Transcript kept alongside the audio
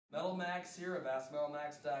Metal Max here of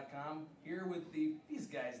AskMetalMax.com, here with these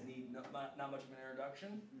guys need not much of an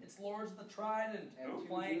introduction. It's Lords of the Trident. And two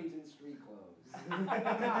playing dudes in street clothes.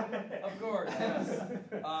 Of course, yes.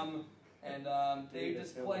 They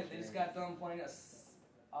just got done playing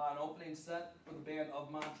an opening set for the band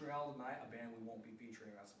of Montreal tonight, a band we won't be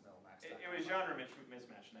featuring on AskMetalMax.com. It was genre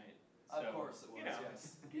mismatch night. So, of course it was, you know,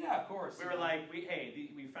 yes. Yeah, of course. We were like, we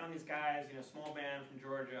found these guys, small band from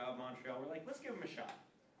Georgia, of Montreal. We're like, let's give them a shot.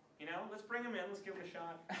 Let's bring them in, let's give them a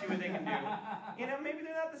shot, see what they can do. Maybe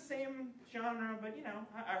they're not the same genre, but,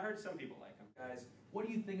 I heard some people like them. Guys, what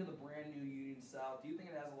do you think of the brand new Union South? Do you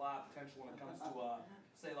think it has a lot of potential when it comes to,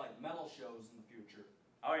 say, like, metal shows in the future?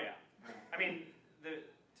 Oh, yeah. I mean,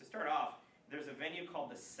 to start off, there's a venue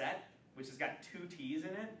called The Set, which has got 2 T's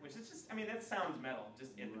in it, which is just, that sounds metal,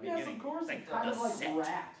 just in the beginning. Yes, of course it's it Kind of like Set.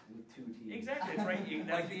 Rat with 2 T's. Exactly, that's right.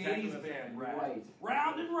 Like the exactly 80s band, Rat. Right.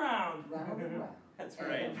 Round and round. Round and round. That's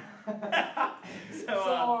right. I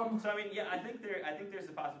think there's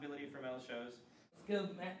a possibility for metal shows. Let's give a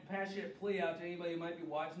passionate plea out to anybody who might be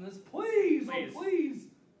watching this. Please, Please. oh please,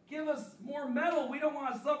 give us more metal. We don't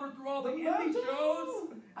want to suffer through all the indie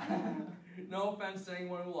shows. No offense to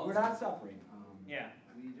anyone who loves We're not suffering. Yeah.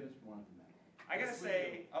 We just want the metal. I gotta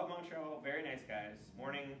say, of Montreal, very nice guys.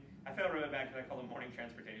 I felt really bad because I called them morning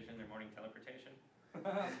transportation. They're morning teleportation.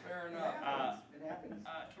 Fair enough. It happens.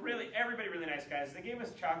 Really, everybody really nice guys. They gave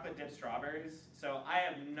us chocolate dipped strawberries, so I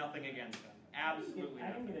have nothing against them. Absolutely I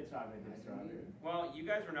didn't nothing. get a chocolate dipped strawberry. Well, you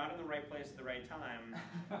guys were not in the right place at the right time,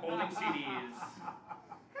 holding CDs.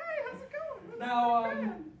 Hey, how's it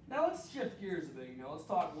going? Now let's shift gears a bit. Let's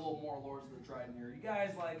talk a little more Lords of the Trident here. You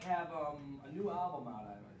guys have a new album out,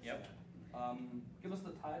 I understand. Yep. Give us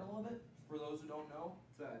the title of it for those who don't know.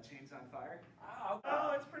 It's Chains on Fire.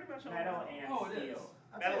 Oh, it's pretty much all Metal and it steel.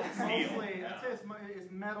 is. Metal and steel. I'd say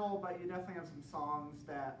it's metal, but you definitely have some songs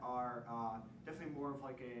that are definitely more of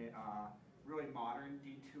like a really modern,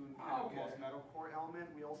 detuned, kind of almost metalcore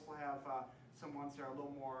element. We also have some ones that are a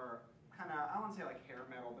little more kind of, I don't want to say like hair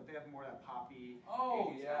metal, but they have more of that poppy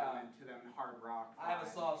 80s element to them, hard rock. I have a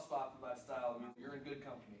soft spot for that style of music. You're in good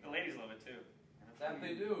company. The ladies love it too. That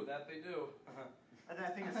they do. And I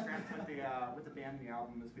think it's strength with the band and the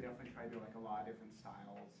album is we definitely try to do like a lot of different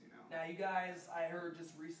styles, Now you guys, I heard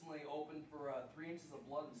just recently opened for 3 Inches of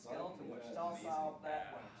Blood and Skeleton, which tell us how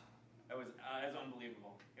that went. It was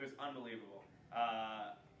unbelievable. It was unbelievable.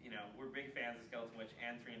 We're big fans of Skeleton Witch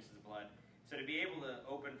and 3 Inches of Blood. So to be able to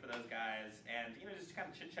open for those guys and, just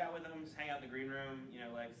kind of chit-chat with them, just hang out in the green room,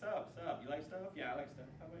 like, sup, you like stuff? Yeah, I like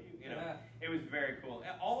stuff. How about you? It was very cool.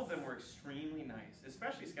 All of them were extremely nice,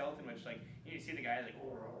 especially Skeleton Witch. Like, you see the guy, like,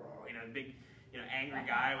 big, angry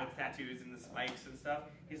guy with tattoos and the spikes and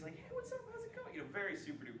stuff. He's like, hey, what's up? How's it going? Very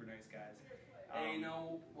super-duper nice guys.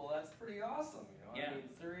 Well, that's pretty awesome, Yeah. I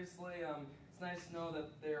mean, seriously, it's nice to know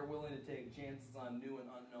that they're willing to take chances on new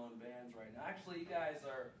and unknown bands right now. Actually, you guys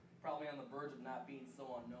are probably on the verge of not being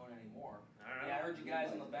so unknown anymore. I heard you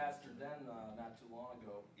guys in the Bastard Den not too long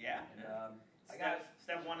ago. Yeah. And,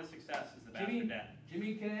 step 1 to success is the Bastard Den.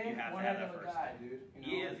 Jimmy K, one heck of a guy, dude.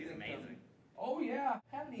 He is. He's amazing. Oh yeah.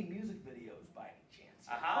 Have any music videos by any chance?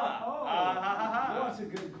 That's a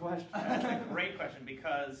good question. That's a great question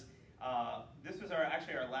because this was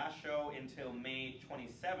actually our last show until May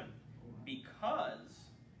 27th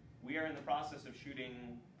because we are in the process of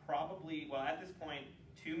shooting probably, at this point,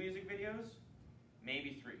 2 music videos,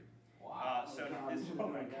 maybe 3. Wow. Cast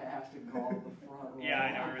and call at the front row. Yeah,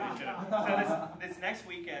 I know, we really should have. So this next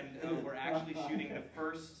weekend, we're actually shooting our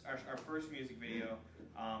first music video.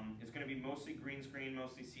 It's going to be mostly green screen,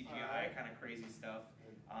 mostly CGI, kind of crazy stuff.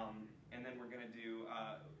 And then we're going to do,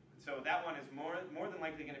 so that one is more than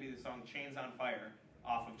likely going to be the song Chains on Fire,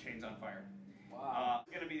 off of Chains on Fire. Wow.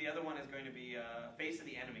 The other one is going to be Face of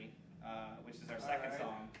the Enemy, which is our second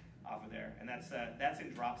song off of there. And that's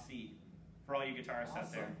in drop C for all you guitarists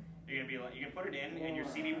out there. You can put it in, and your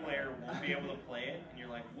CD player won't be able to play it, and you're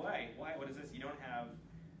like, why? What is this? You don't have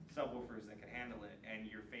subwoofers that can handle it, and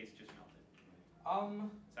your face just melted.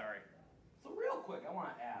 Sorry. So real quick, I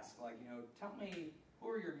want to ask, tell me, who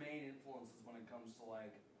are your main influences when it comes to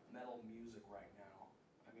metal music right now?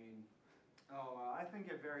 I mean. I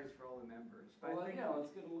think it varies for all the members. But Well, I think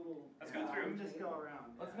let's get a little. Let's go through. Just go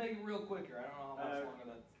around. Let's make it real quick here. I don't know how much longer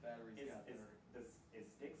that battery's got there.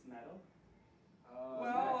 Is Styx metal?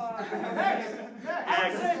 Next.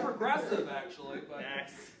 I'd say progressive, actually. But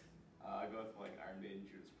Next. I go with Iron Maiden,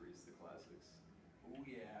 Judas Priest, the classics. Oh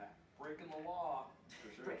yeah, breaking the law.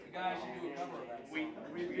 For sure. You guys should do a cover of that song.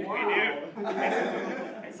 We do.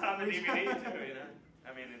 It's on the DVD too,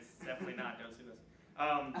 I mean, it's definitely not. Don't sue us.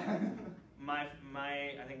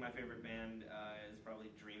 I think my favorite band is probably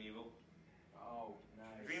Dreamy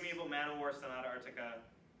Horse Sonata Arctica.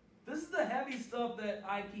 This is the heavy stuff that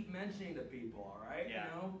I keep mentioning to people, all right? Yeah.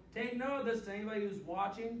 You know, take note of this to anybody who's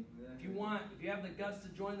watching. If you have the guts to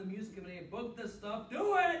join the music committee and book this stuff,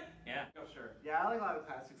 do it! Yeah. Oh, sure. Yeah, I like a lot of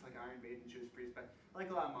classics like Iron Maiden, Judas Priest, but I like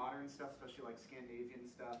a lot of modern stuff, especially like Scandinavian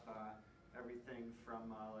stuff. Everything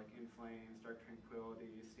from like In Flames, Dark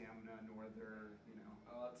Tranquility, Stamina, Northern, you know.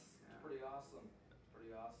 Oh, that's pretty awesome. It's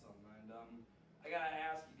pretty awesome. And I gotta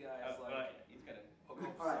ask you guys, He's got it. okay,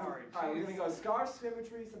 Alright, sorry. alright, we're jeez. gonna go Scar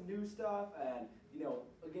Symmetry, some new stuff, and, you know,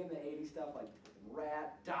 again, the 80s stuff like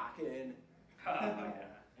Rat, Dokken,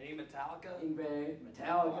 Any Metallica? Ingve,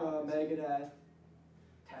 Metallica, Megadeth,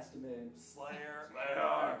 Testament, Slayer.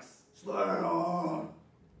 Slayer!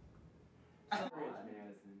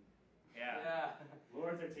 Madison. Yeah. Yeah.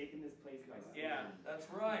 Lords are taking this place by storm. Yeah. That's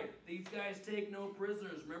right. These guys take no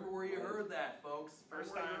prisoners. Remember where you heard that, folks.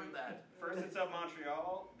 First Remember where time. you heard that. First it's of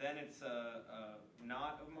Montreal, then it's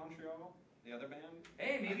not of Montreal, the other band.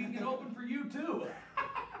 Hey, maybe you can open for you too.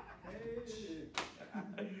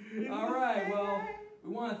 All right. Well,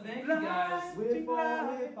 we want to thank you guys. Well,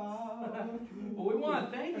 we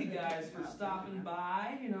want to thank you guys for stopping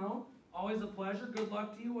by. You know, always a pleasure. Good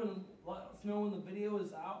luck to you, and let us know when the video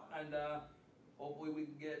is out. And hopefully we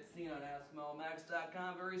can get seen on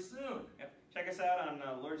AskMetalMax.com very soon. Yep. Check us out on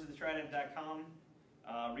lordsofthetrident.com,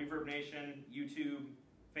 Reverb Nation, YouTube,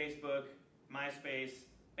 Facebook, MySpace,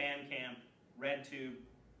 Bandcamp, RedTube,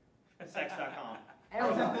 Sex.com.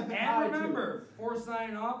 And remember, before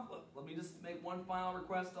signing off, let me just make one final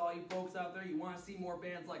request to all you folks out there. You want to see more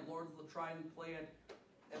bands like Lords of the Trident play at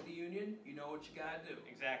the Union? You know what you got to do.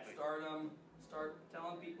 Exactly. Start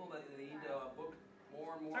telling people that they need to book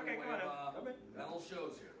more and more Okay, in the way of metal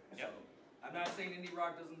shows here. Yep. So, I'm not saying indie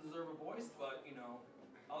rock doesn't deserve a voice, but, you know,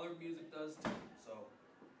 other music does too. So,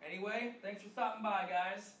 anyway, thanks for stopping by,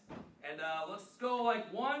 guys. And let's go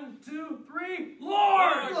like 1, 2, 3,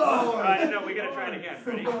 Lords! No, we gotta try it again.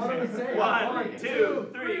 Ready? 1, 2,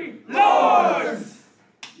 3, Lords!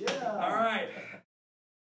 All right.